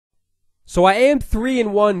So I am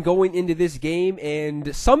 3-1 going into this game,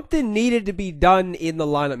 and something needed to be done in the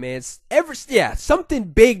lineup, man. Something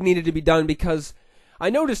big needed to be done, because I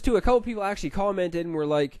noticed too, a couple people actually commented and were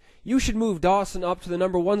like, you should move Dawson up to the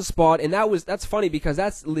 #1 spot, and that's funny, because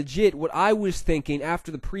that's legit what I was thinking after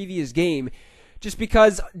the previous game, just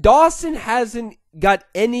because Dawson hasn't got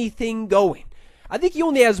anything going. I think he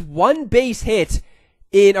only has one base hit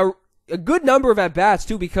in a good number of at-bats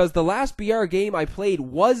too, because the last BR game I played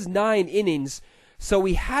was 9 innings, so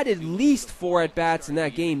we had at least 4 at-bats in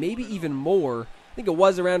that game, maybe even more. I think it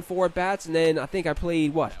was around 4 at-bats, and then I think I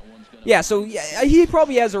played, what? Yeah, so yeah, he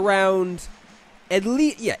probably has around at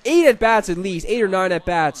least, 8 at-bats at least, 8 or 9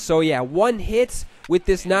 at-bats. So yeah, 1 hit with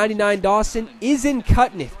this 99 Dawson isn't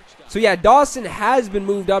cutting it. So yeah, Dawson has been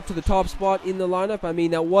moved up to the top spot in the lineup. I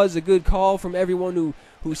mean, that was a good call from everyone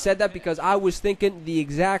who said that, because I was thinking the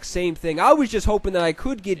exact same thing. I was just hoping that I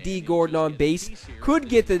could get D. Gordon on base, could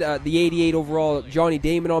get the 88 overall Johnny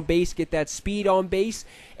Damon on base, get that speed on base,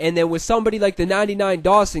 and then with somebody like the 99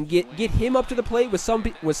 Dawson, get him up to the plate with some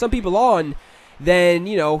people on, then,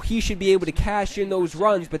 you know, he should be able to cash in those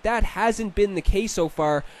runs, but that hasn't been the case so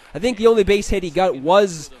far. I think the only base hit he got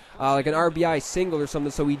was like an RBI single or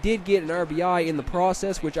something, so he did get an RBI in the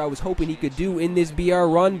process, which I was hoping he could do in this BR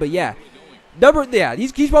run, but yeah.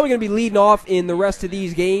 He's probably going to be leading off in the rest of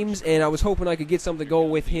these games, and I was hoping I could get something going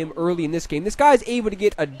with him early in this game. This guy's able to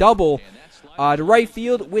get a double to right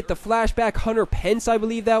field with the flashback Hunter Pence, I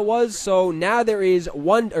believe that was. So now there is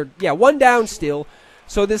one down still.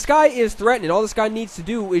 So this guy is threatening. All this guy needs to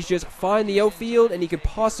do is just find the outfield, and he could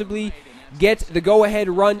possibly get the go-ahead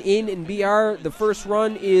run in BR. The first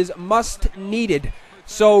run is must needed.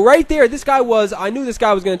 So right there, I knew this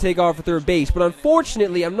guy was going to take off for third base, but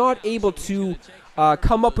unfortunately, I'm not able to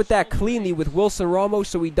come up with that cleanly with Wilson Ramos,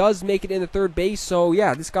 so he does make it into third base. So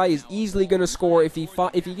yeah, this guy is easily going to score if he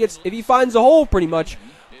finds a hole, pretty much.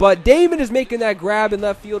 But Damon is making that grab in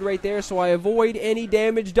left field right there, so I avoid any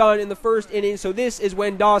damage done in the first inning. So this is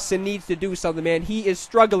when Dawson needs to do something, man. He is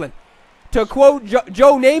struggling. To quote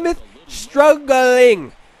Joe Namath,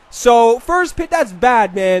 struggling. So, first pitch, that's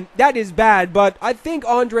bad, man. That is bad, but I think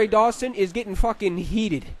Andre Dawson is getting fucking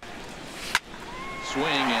heated. Swing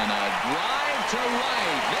and a drive to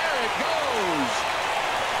right. There it goes.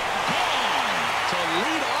 Gone to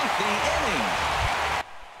lead off the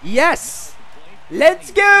inning. Yes!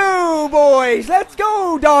 Let's go, boys! Let's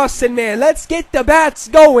go, Dawson, man! Let's get the bats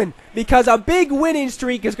going, because a big winning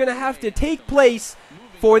streak is going to have to take place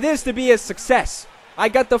for this to be a success. I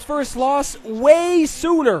got the first loss way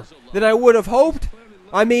sooner than I would have hoped.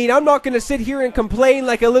 I mean, I'm not going to sit here and complain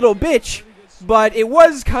like a little bitch, but it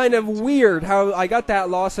was kind of weird how I got that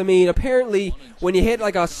loss. I mean, apparently, when you hit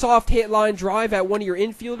like a soft hit line drive at one of your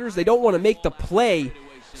infielders, they don't want to make the play.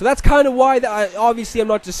 So that's kind of why, obviously, I'm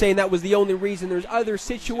not just saying that was the only reason. There's other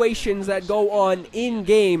situations that go on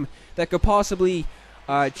in-game that could possibly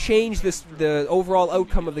change the overall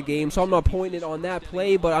outcome of the game. So I'm not pointing on that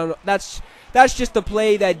play, but that's just the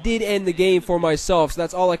play that did end the game for myself. So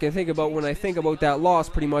that's all I can think about when I think about that loss,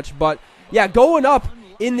 pretty much. But yeah, going up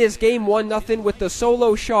in this game 1-0 with the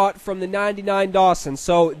solo shot from the 99 Dawson.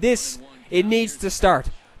 So it needs to start.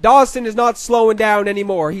 Dawson is not slowing down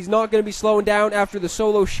anymore. He's not going to be slowing down after the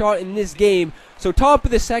solo shot in this game. So top of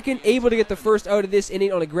the second, able to get the first out of this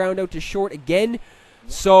inning on a ground out to short again.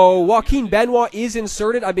 So Joaquin Benoit is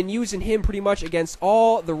inserted. I've been using him pretty much against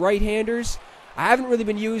all the right-handers. I haven't really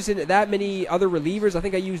been using that many other relievers. I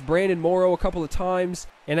think I used Brandon Morrow a couple of times.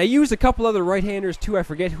 And I used a couple other right-handers too. I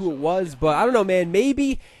forget who it was. But I don't know, man.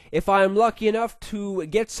 Maybe if I'm lucky enough to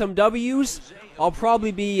get some W's, I'll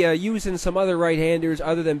probably be using some other right-handers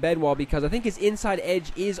other than Benoit, because I think his inside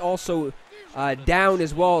edge is also down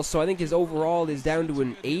as well. So I think his overall is down to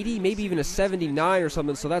an 80, maybe even a 79 or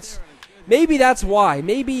something. So maybe that's why.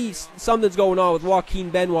 Maybe something's going on with Joaquin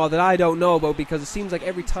Benoit that I don't know about, because it seems like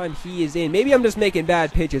every time he is in, maybe I'm just making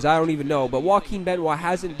bad pitches, I don't even know, but Joaquin Benoit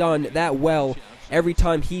hasn't done that well every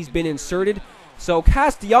time he's been inserted. So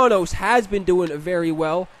Castellanos has been doing very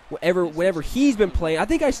well whenever he's been playing. I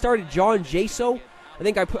think I started John Jaso. I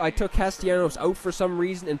think I took Castellanos out for some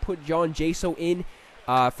reason and put John Jaso in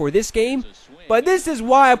for this game. But this is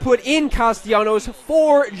why I put in Castellanos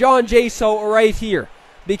for John Jaso right here,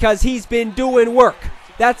 because he's been doing work.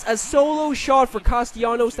 That's a solo shot for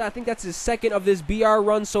Castellanos. I think that's his second of this BR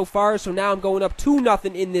run so far. So now I'm going up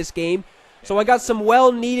 2-0 in this game. So I got some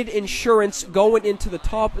well-needed insurance going into the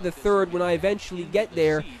top of the third when I eventually get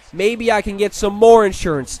there. Maybe I can get some more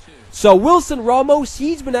insurance. So Wilson Ramos,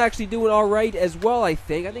 he's been actually doing all right as well, I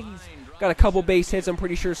think. I think he's Got a couple base hits, I'm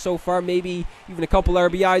pretty sure, so far. Maybe even a couple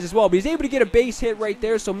RBIs as well. But he's able to get a base hit right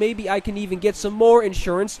there, so maybe I can even get some more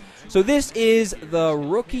insurance. So this is the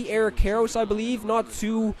rookie Eric Karros, I believe. Not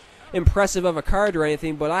too impressive of a card or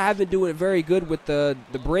anything, but I have been doing it very good with the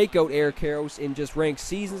breakout Eric Karros in just ranked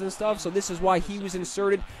seasons and stuff, so this is why he was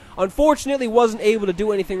inserted. Unfortunately, wasn't able to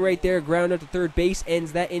do anything right there. Ground out to third base,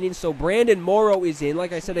 ends that inning. So Brandon Morrow is in.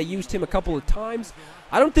 Like I said, I used him a couple of times.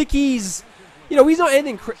 I don't think he's, you know, he's not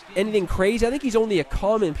anything crazy. I think he's only a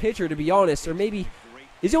common pitcher, to be honest, or maybe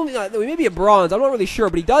is he only maybe a bronze. I'm not really sure,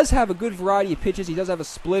 but he does have a good variety of pitches. He does have a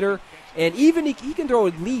splitter, and even he can throw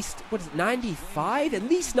at least, what is it, 95? At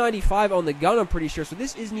least 95 on the gun, I'm pretty sure. So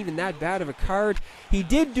this isn't even that bad of a card. He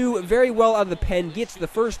did do very well out of the pen, gets the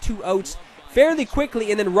first 2 outs fairly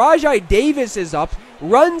quickly, and then Rajai Davis is up,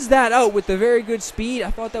 runs that out with a very good speed.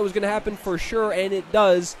 I thought that was going to happen for sure, and it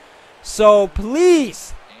does. So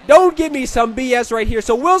please, don't give me some BS right here.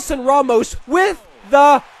 So Wilson Ramos with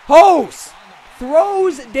the hose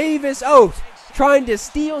throws Davis out, trying to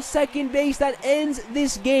steal second base. That ends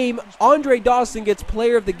this game. Andre Dawson gets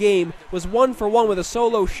player of the game, was 1 for 1 with a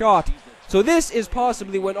solo shot. So this is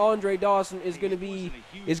possibly when Andre Dawson is going to be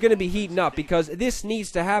heating up, because this needs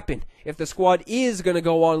to happen if the squad is going to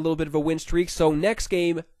go on a little bit of a win streak. So next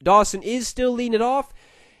game, Dawson is still leading it off.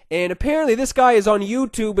 And apparently this guy is on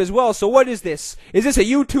YouTube as well. So what is this? Is this a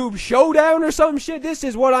YouTube showdown or some shit? This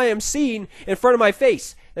is what I am seeing in front of my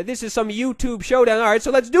face. That this is some YouTube showdown. Alright,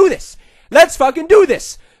 so let's do this. Let's fucking do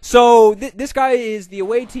this. So this guy is the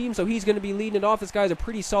away team, so he's going to be leading it off. This guy's a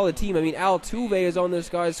pretty solid team. I mean, Altuve is on this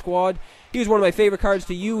guy's squad. He was one of my favorite cards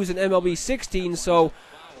to use in MLB 16. So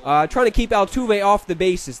trying to keep Altuve off the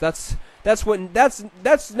bases. That's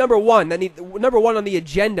number one. Number one on the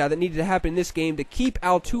agenda that needed to happen in this game, to keep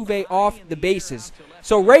Altuve off the bases.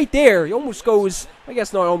 So right there, he almost goes, I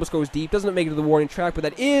guess not almost goes deep, doesn't make it to the warning track, but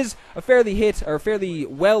that is a fairly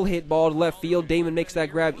well hit ball to left field. Damon makes that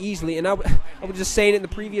grab easily, and I was just saying it in the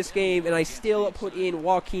previous game, and I still put in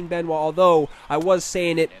Joaquin Benoit, although I was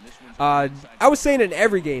saying it in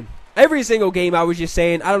every game. Every single game I was just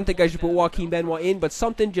saying, I don't think I should put Joaquin Benoit in, but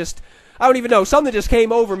something just, I don't even know, something just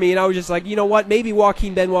came over me, and I was just like, you know what, maybe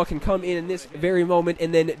Joaquin Benoit can come in this very moment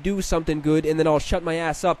and then do something good, and then I'll shut my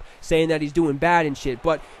ass up saying that he's doing bad and shit.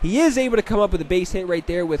 But he is able to come up with a base hit right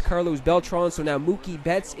there with Carlos Beltran, so now Mookie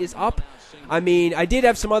Betts is up. I mean, I did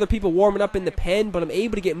have some other people warming up in the pen, but I'm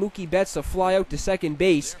able to get Mookie Betts to fly out to second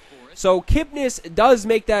base. So Kipnis does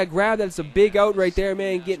make that grab. That's a big out right there,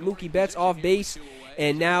 man. Get Mookie Betts off base.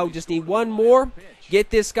 And now just need one more. Get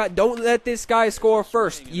this guy. Don't let this guy score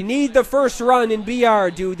first. You need the first run in BR,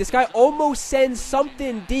 dude. This guy almost sends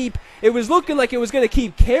something deep. It was looking like it was going to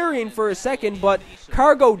keep carrying for a second, but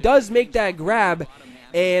Cargo does make that grab,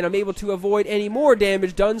 and I'm able to avoid any more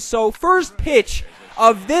damage done. So first pitch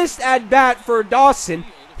of this at-bat for Dawson.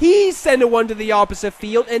 He's sending one to the opposite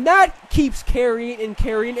field, and that keeps carrying,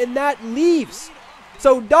 and that leaves.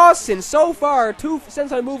 So Dawson, so far,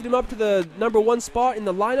 since I moved him up to the #1 spot in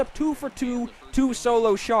the lineup, 2 for 2, 2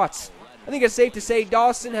 solo shots. I think it's safe to say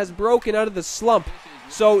Dawson has broken out of the slump.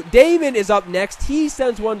 So Damon is up next. He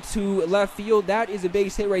sends one to left field. That is a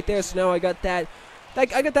base hit right there. So now I got that. I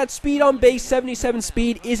got that speed on base. 77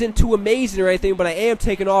 speed isn't too amazing or anything, but I am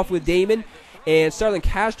taking off with Damon. And Starlin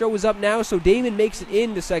Castro is up now, so Damon makes it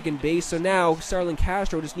into second base. So now Starlin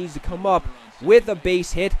Castro just needs to come up with a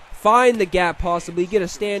base hit, find the gap possibly, get a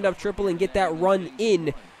stand-up triple, and get that run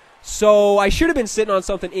in. So I should have been sitting on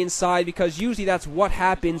something inside, because usually that's what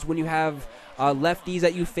happens when you have lefties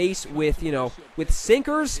that you face with, with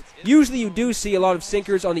sinkers. Usually you do see a lot of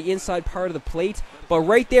sinkers on the inside part of the plate, but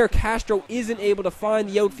right there Castro isn't able to find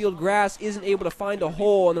the outfield grass, isn't able to find a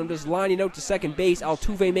hole, and then just lining out to second base.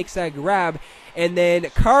 Altuve makes that grab, and then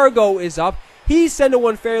Cargo is up. He's sending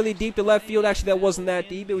one fairly deep to left field. Actually, that wasn't that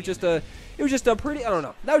deep. It was just a pretty, I don't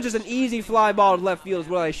know. That was just an easy fly ball to left field is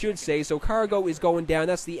what I should say. So Cargo is going down.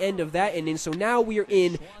 That's the end of that inning. So now we are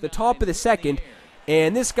in the top of the second.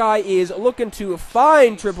 And this guy is looking to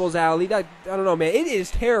find Triples Alley. I don't know, man. It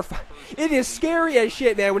is terrifying. It is scary as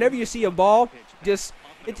shit, man. Whenever you see a ball,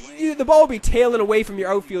 the ball will be tailing away from your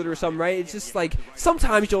outfielder or something, right? It's just like,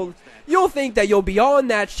 sometimes you'll think that you'll be on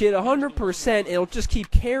that shit 100%, and it'll just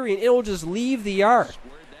keep carrying. It'll just leave the yard.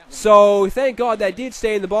 So thank God that did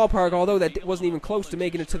stay in the ballpark, although that wasn't even close to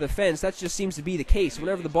making it to the fence. That just seems to be the case.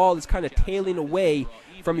 Whenever the ball is kind of tailing away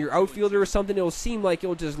from your outfielder or something, it'll seem like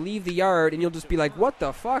it'll just leave the yard, and you'll just be like, what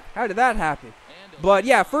the fuck? How did that happen? But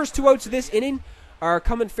yeah, first 2 outs of this inning. are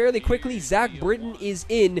coming fairly quickly. Zach Britton is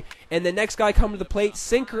in, and the next guy coming to the plate,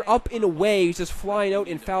 sinker up and away. He's just flying out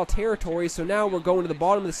in foul territory. So now we're going to the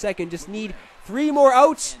bottom of the second. Just need 3 more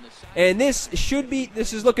outs, and this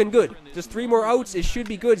is looking good. Just 3 more outs, it should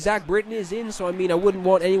be good. Zach Britton is in, so I mean, I wouldn't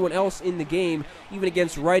want anyone else in the game, even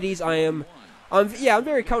against righties. I'm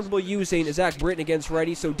very comfortable using Zach Britton against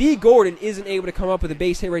righties. So D. Gordon isn't able to come up with a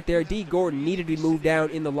base hit right there. D. Gordon needed to be moved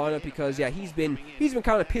down in the lineup because, yeah, he's been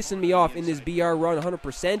kind of pissing me off in this BR run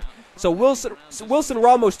 100%. So Wilson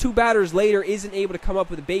Ramos, 2 batters later, isn't able to come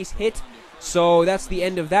up with a base hit. So that's the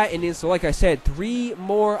end of that inning. So like I said, 3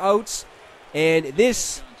 more outs, and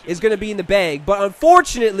this is going to be in the bag. But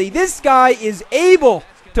unfortunately, this guy is able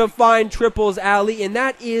to find triples alley, and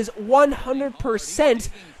that is 100%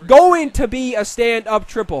 going to be a stand-up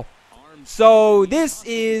triple. So this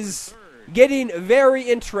is getting very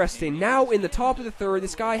interesting. Now in the top of the third,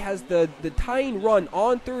 this guy has the tying run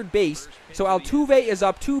on third base. So Altuve is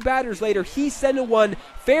up 2 batters later. He's sending one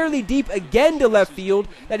fairly deep again to left field.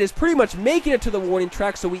 That is pretty much making it to the warning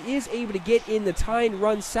track. So he is able to get in the tying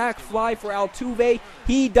run sac fly for Altuve.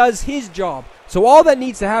 He does his job. So all that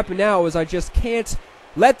needs to happen now is I just can't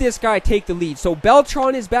let this guy take the lead. So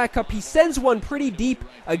Beltran is back up. He sends one pretty deep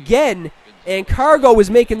again, and Cargo is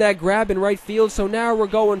making that grab in right field. So now we're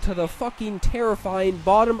going to the fucking terrifying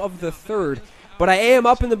bottom of the third. But I am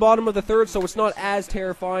up in the bottom of the third, so it's not as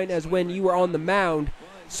terrifying as when you were on the mound.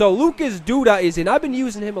 So Lucas Duda is in. I've been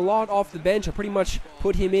using him a lot off the bench. I pretty much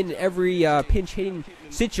put him in every pinch hitting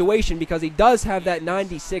situation because he does have that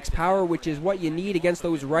 96 power, which is what you need against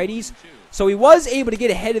those righties. So he was able to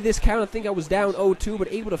get ahead of this count. I think I was down 0-2, but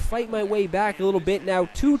able to fight my way back a little bit. Now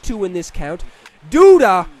 2-2 in this count.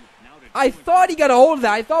 Duda, I thought he got a hold of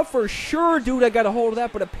that. I thought for sure Duda got a hold of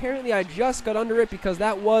that, but apparently I just got under it because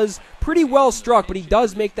that was pretty well struck. But he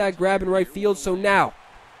does make that grab in right field. So now,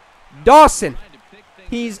 Dawson.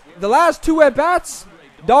 He's the last 2 at-bats.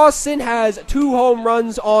 Dawson has 2 home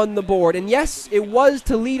runs on the board. And yes, it was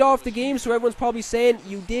to lead off the game, so everyone's probably saying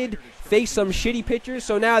you did face some shitty pitchers.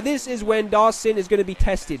 So now this is when Dawson is going to be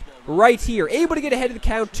tested right here. Able to get ahead of the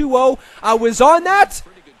count, 2-0. I was on that,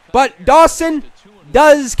 but Dawson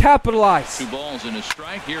does capitalize. 2 balls and a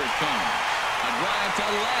strike. Here it comes. A drive to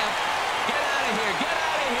left. Get out of here. Get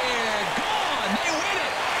out of here. Gone. They win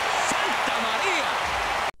it. Santa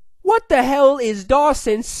Maria. What the hell is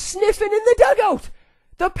Dawson sniffing in the dugout?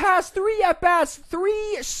 The past 3 at-bats,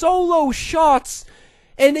 3 solo shots,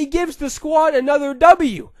 and he gives the squad another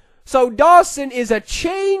W. So Dawson is a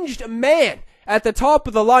changed man at the top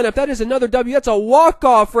of the lineup. That is another W. That's a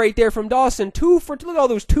walk-off right there from Dawson. 2 for 2. Look at all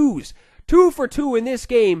those 2s. 2 for 2 in this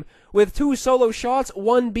game with 2 solo shots,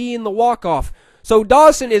 1 being the walk-off. So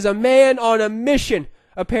Dawson is a man on a mission,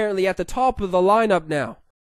 apparently, at the top of the lineup now.